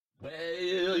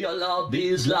Well, your love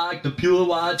is like the pure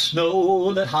white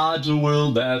snow that hides a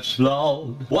world that's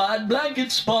flawed. White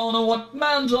blankets spawn on what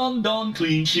man's undone,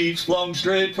 clean sheets flung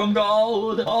straight from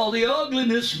God. All the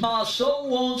ugliness my soul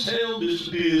once held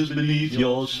disappears beneath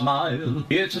your smile.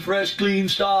 It's a fresh, clean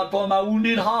start for my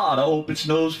wounded heart. I hope it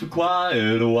snows for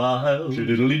quite a while.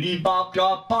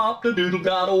 Sha-Diddle-Lee-Bee-Bop-Drop-Pop,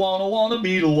 da-doodle-gotta-wanna-wanna,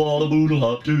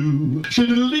 beetle-wanna-boodle-hop-too.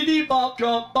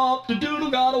 Sha-Diddle-Lee-Bee-Bop-Drop-Pop,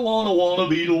 da-doodle-gotta-wanna-wanna,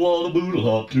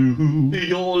 beetle-wanna-boodle-hop-too.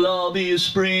 Your love is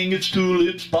spring, it's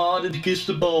tulips parted to kiss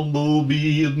the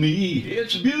bumblebee of me.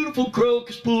 It's a beautiful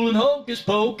crocus pulling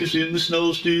hocus-pocus in the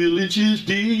snow still inches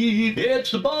deep. It's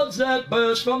the buds that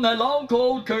burst from that long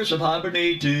cold curse of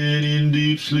hibernating in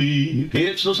deep sleep.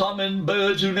 It's those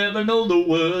hummingbirds who never know the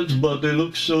words, but they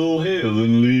look so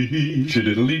heavenly.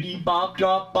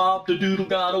 Sha-Diddle-Lee-Bee-Bop-Drop-Pop,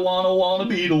 da-doodle-gotta-wanna-wanna,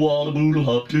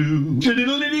 beetle-wanna-boodle-hop-too.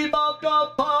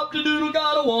 Sha-Diddle-Lee-Bee-Bop-Drop-Pop,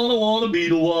 da-doodle-gotta-wanna-wanna,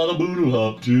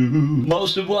 beetle-wanna-boodle-hop-too.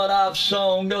 Most of what I've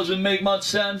sung doesn't make much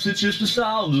sense, it's just the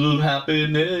sounds of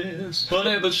happiness. But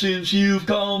ever since you've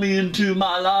come into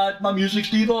my life, my music's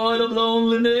devoid of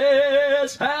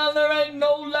loneliness. And there ain't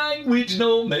no language,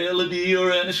 no melody,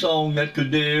 or any song that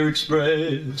could dare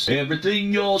express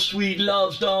everything your sweet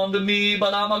love's done to me,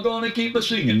 but I'm gonna keep a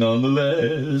singing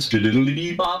nonetheless.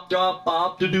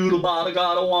 Sha-Diddle-Lee-Bee-Bop-Drop-Pop,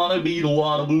 da-doodle-gotta-wanna,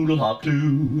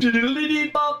 beetle-wanna-boodle-hop-too.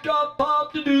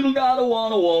 Sha-Diddle-Lee-Bee-Bop-Drop-Pop,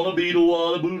 da-doodle-gotta-wanna-wanna,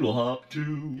 beetle-wanna-boodle-hop-too.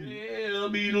 Yeah,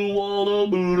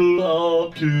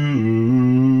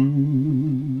 beetle-wanna-boodle-hop-too.